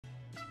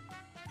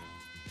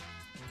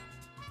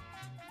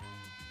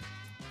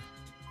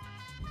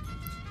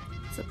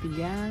What's up, you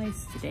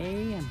guys?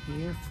 Today I'm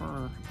here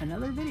for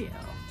another video.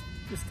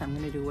 This time I'm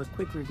going to do a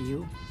quick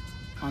review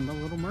on The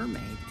Little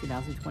Mermaid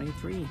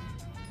 2023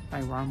 by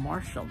Rob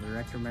Marshal, the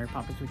director of Mary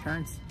Poppins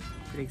Returns.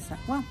 Pretty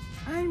excited. Well,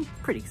 I'm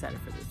pretty excited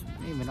for this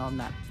one, even though I'm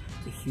not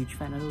a huge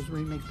fan of those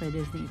remakes by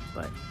Disney.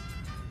 But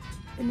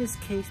in this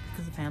case,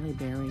 because of Halle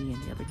Berry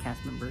and the other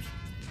cast members,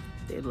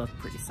 they look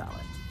pretty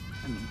solid.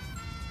 I mean,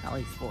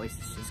 Halle's voice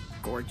is just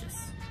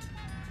gorgeous.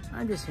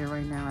 I'm just here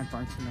right now at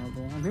Barnes &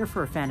 Noble. I'm here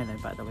for a fan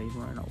event, by the way, if you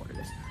want to know what it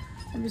is.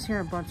 I'm just here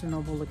at Barnes &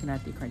 Noble looking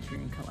at the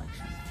Criterion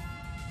Collection.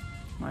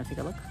 Want to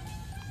take a look?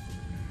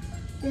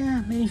 Yeah,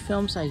 many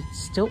films I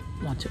still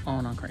want to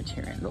own on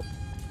Criterion. Look,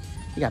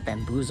 you got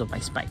Bamboozled by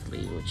Spike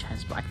Lee, which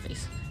has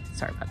blackface.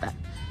 Sorry about that.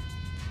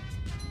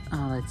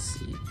 Let's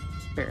see.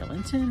 Barry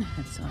Lyndon.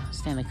 It's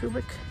Stanley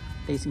Kubrick.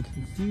 Dazed and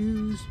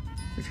Confused.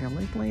 Richard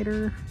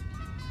Linklater.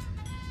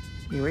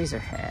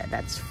 Eraserhead.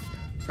 That's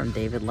from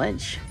David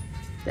Lynch.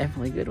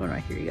 Definitely a good one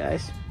right here, you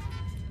guys.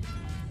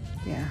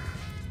 Yeah.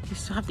 You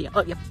still have the...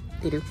 Oh, yep.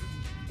 They do.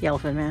 The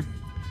Elephant Man.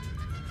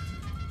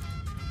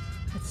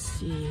 Let's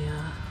see.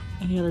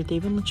 Any other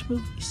David Lynch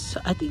movies?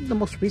 I think the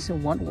most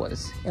recent one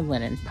was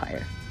Inland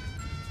Empire,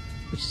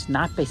 which is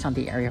not based on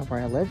the area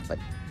where I live, but,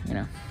 you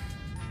know.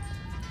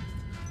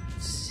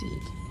 Let's see.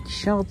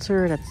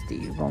 Shelter. That's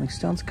the Rolling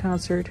Stones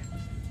concert,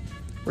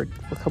 where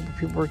a couple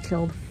people were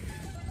killed.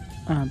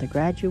 The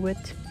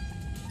Graduate.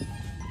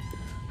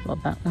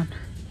 Love that one.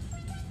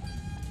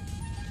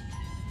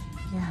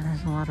 Yeah,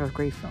 there's a lot of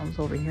great films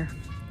over here.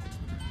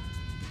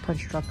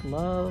 Punch Drunk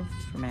Love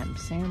from Adam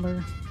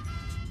Sandler.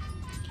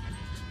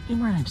 Any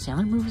more Adam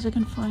Sandler movies I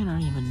can find? I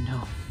don't even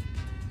know.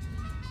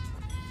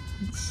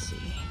 Let's see.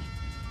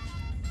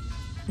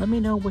 Let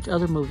me know which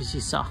other movies you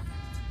saw.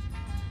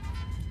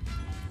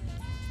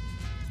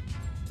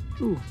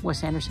 Ooh,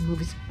 Wes Anderson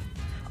movies.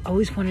 I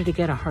always wanted to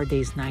get A Hard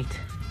Day's Night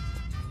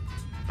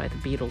by the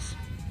Beatles.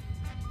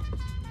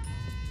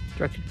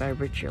 Directed by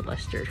Richard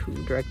Lester, who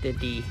directed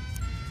the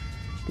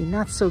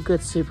not so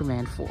good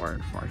Superman 4,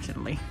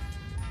 unfortunately.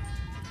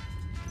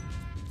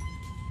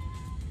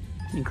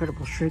 The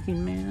Incredible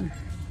Shrinking Man.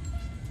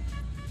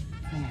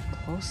 Man,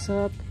 Close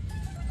Up.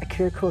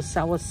 Akira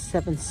Kurosawa's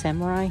Seven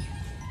Samurai.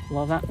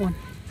 Love that one.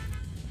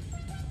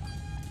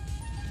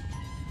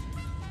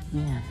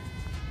 Man,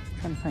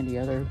 I'm trying to find the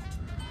other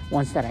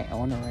ones that I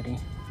own already,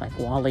 like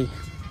WALL-E.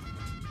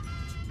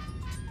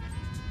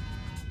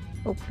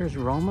 Oh, there's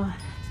Roma,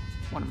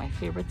 one of my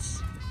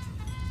favorites.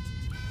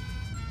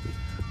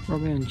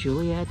 Romeo and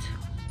Juliet,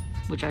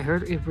 which I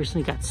heard it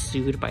recently got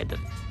sued by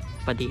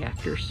the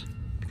actors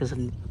because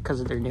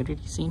of their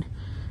nudity scene.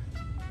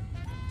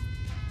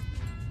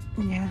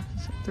 Yeah,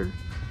 so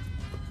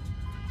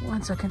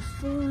ones I can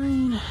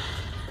find.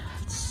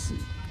 Let's see,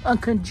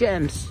 Uncut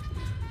Gems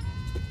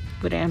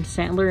with Adam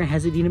Sandler and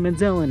has Idina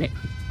Menzel in it.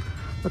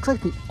 Looks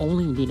like the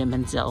only Idina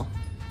Menzel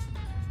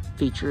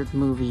featured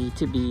movie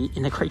to be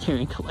in the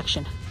Criterion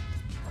Collection.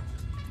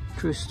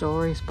 True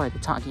Stories by the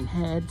Talking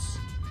Heads.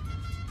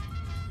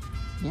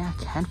 Yeah,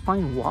 I can't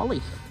find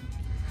WALL-E.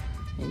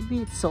 Maybe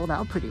it's sold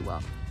out pretty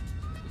well.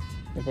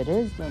 If it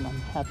is, then I'm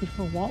happy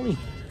for WALL-E.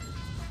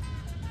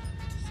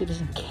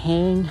 Citizen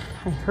Kane.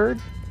 I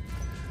heard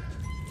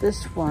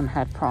this one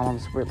had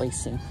problems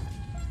releasing.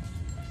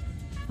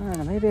 I don't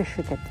know, maybe I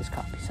should get this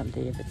copy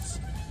someday if it's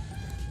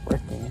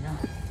worth it, you know?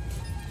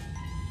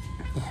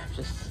 Yeah,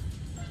 just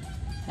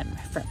had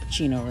my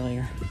Frappuccino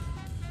earlier.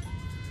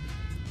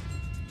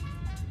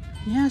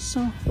 Yeah,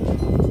 so...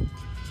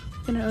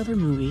 looking at other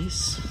movies.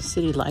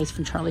 City Lights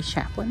from Charlie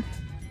Chaplin.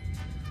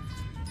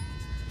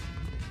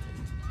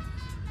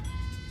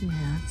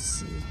 Yeah, let's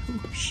see. Ooh,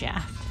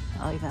 Shaft.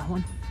 I like that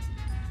one.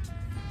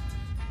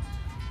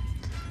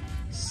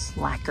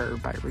 Slacker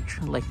by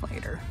Richard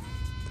Linklater.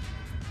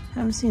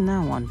 Haven't seen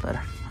that one, but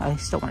I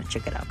still want to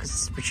check it out because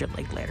it's Richard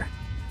Linklater.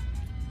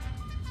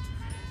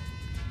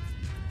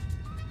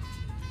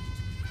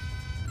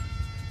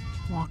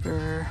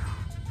 Walker.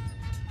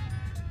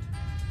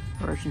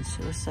 Virgin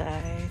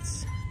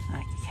Suicides.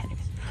 I can't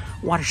even...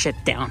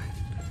 Watership Down.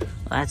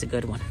 Well, that's a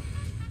good one.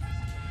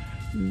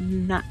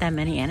 Not that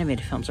many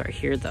animated films are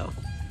here, though.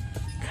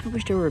 Kind of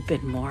wish there were a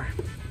bit more.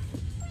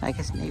 I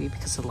guess maybe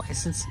because of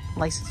license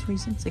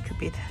reasons. It could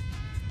be that.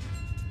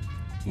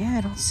 Yeah,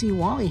 I don't see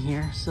WALL-E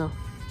here, so...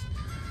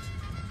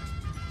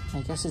 I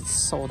guess it's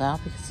sold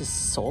out because it's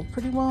sold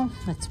pretty well.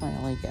 That's my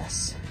only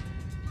guess.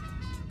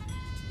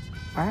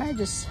 Alright, I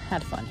just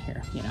had fun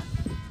here, you know.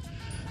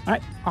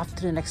 Alright, off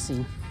to the next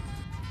scene.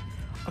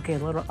 Okay, a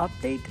little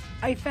update.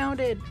 I found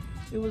it.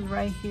 It was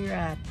right here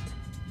at...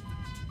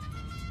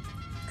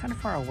 kind of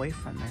far away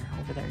from there.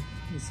 Over there.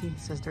 You see? It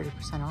says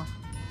 30% off.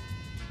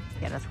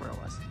 Yeah, that's where it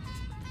was.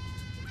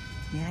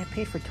 Yeah, I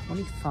paid for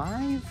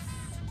 $25.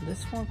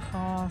 This one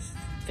cost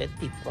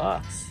 $50.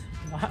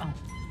 Wow.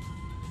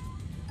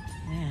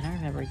 Man, I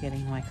remember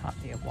getting my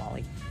copy of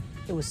WALL-E.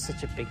 It was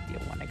such a big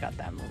deal when I got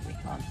that movie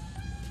on,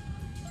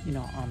 you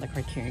know, on the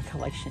Criterion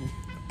Collection.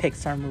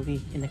 Pixar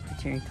movie in the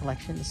Criterion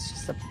Collection. It's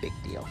just a big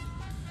deal.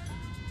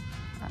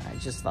 I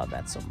just love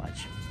that so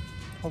much.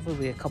 Hopefully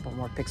we get a couple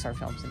more Pixar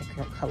films in the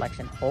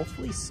collection.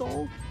 Hopefully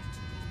Soul.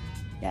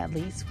 Yeah, at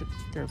least with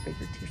their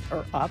bigger tiers.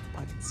 Or Up,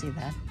 I can see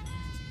that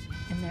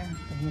in there.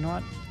 But you know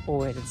what? We'll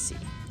wait and see,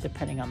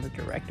 depending on the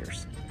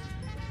directors,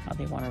 how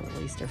they want to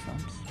release their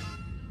films.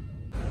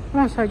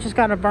 Oh, so I just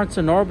got a Barnes &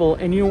 Noble,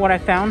 and you know what I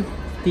found?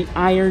 The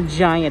Iron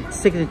Giant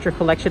Signature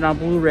Collection on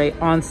Blu-ray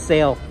on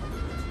sale.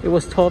 It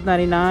was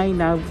 $12.99,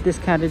 now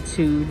discounted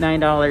to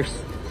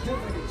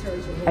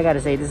 $9. I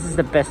gotta say, this is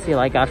the best deal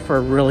I got for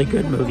a really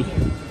good movie.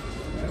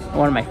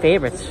 One of my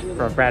favorites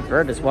for Brad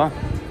Bird as well.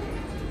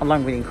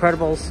 Along with The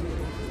Incredibles,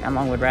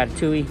 along with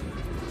Ratatouille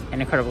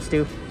and Incredibles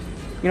 2.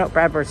 You know,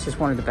 Brad Bird's just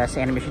one of the best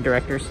animation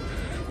directors.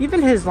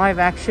 Even his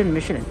live-action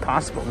Mission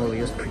Impossible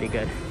movie was pretty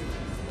good.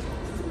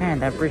 Man,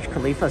 that Burj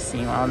Khalifa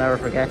scene, I'll never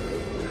forget.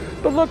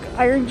 But look,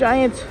 Iron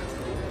Giant.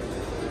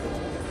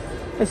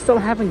 I still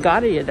haven't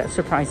got it yet,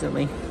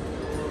 surprisingly.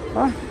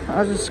 Well,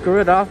 I'll just screw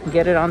it off and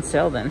get it on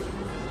sale then.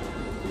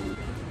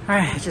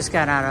 Alright, I just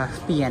got out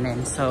of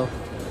BNN, so...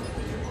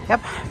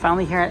 Yep,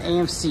 finally here at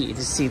AMC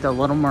to see the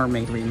Little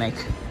Mermaid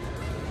remake.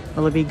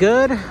 Will it be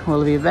good?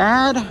 Will it be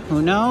bad?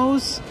 Who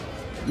knows?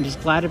 I'm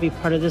just glad to be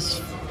part of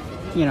this,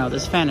 you know,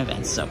 this fan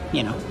event. So,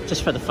 you know,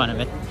 just for the fun of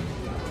it.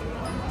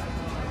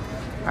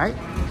 Alright,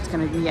 it's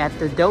going to be at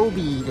the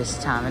Dolby this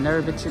time. I've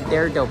never been to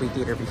their Dolby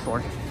theater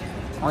before.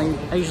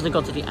 I usually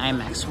go to the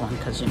IMAX one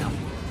because, you know,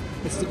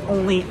 it's the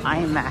only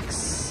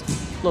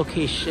IMAX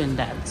location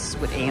that's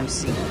with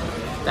AMC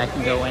that I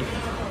can go in.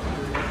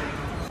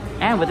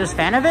 And with this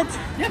fan event,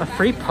 a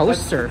free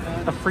poster.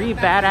 A free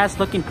badass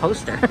looking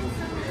poster.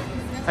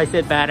 I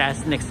said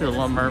badass next to the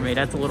Little Mermaid.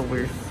 That's a little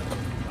weird.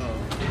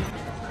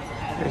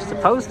 Here's the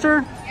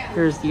poster.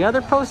 Here's the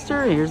other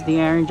poster. Here's the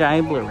Iron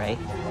Giant Blu-ray.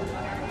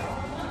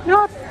 You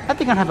know what? I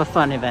think I'll have a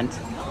fun event.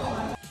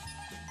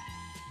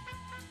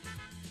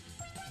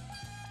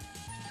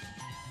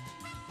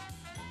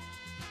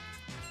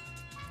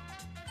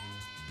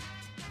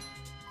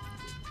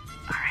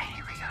 Alright,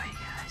 here we go, you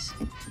guys.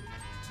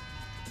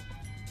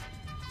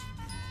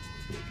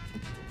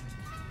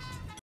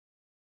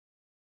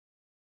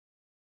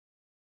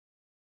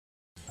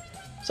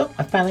 So,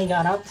 I finally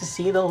got out to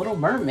see The Little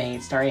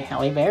Mermaid starring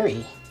Halle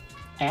Berry.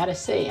 I gotta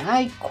say,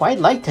 I quite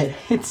liked it.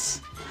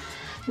 It's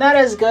not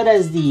as good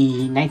as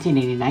the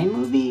 1989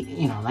 movie.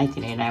 You know,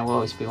 1989 will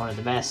always be one of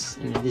the best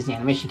in the Disney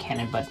animation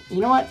canon, but you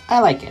know what? I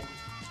like it.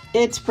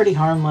 It's pretty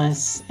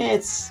harmless.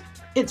 It's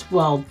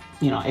well,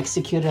 you know,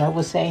 executed, I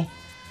would say.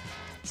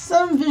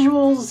 Some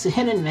visuals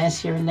hit and miss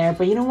here and there,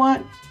 but you know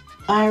what?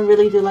 I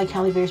really do like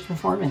Halle Berry's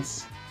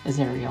performance as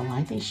Ariel.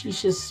 I think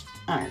she's just,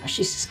 I don't know,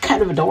 she's just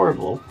kind of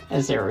adorable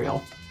as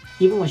Ariel.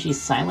 Even when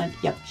she's silent,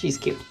 yep, she's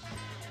cute.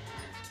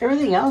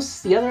 Everything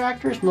else, the other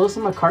actress, Melissa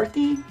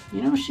McCarthy,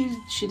 you know,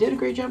 she did a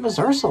great job as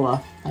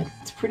Ursula.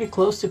 It's pretty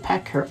close to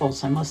Pat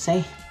Carroll's, I must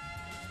say.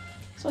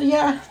 So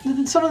yeah,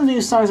 some of the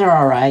new songs are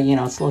alright, you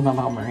know, it's a little bit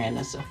about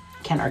Miranda, so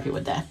can't argue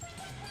with that.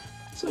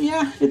 So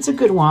yeah, it's a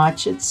good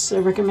watch, it's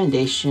a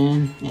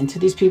recommendation. And to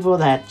these people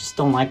that just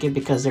don't like it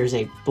because there's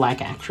a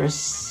black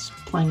actress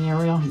playing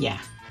Ariel, yeah,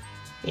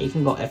 you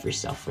can go F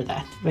yourself for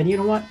that. But you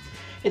know what?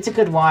 It's a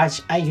good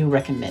watch. I do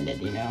recommend it,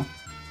 you know.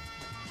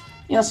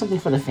 You know, something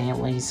for the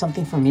family,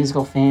 something for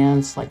musical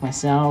fans like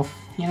myself,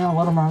 you know,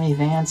 Little Mermaid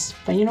fans.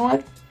 But you know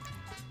what?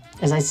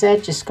 As I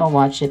said, just go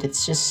watch it.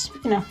 It's just,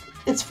 you know,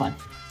 it's fun.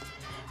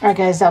 Alright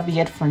guys, that'll be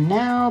it for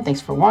now. Thanks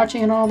for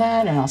watching and all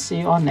that, and I'll see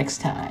you all next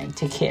time.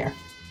 Take care.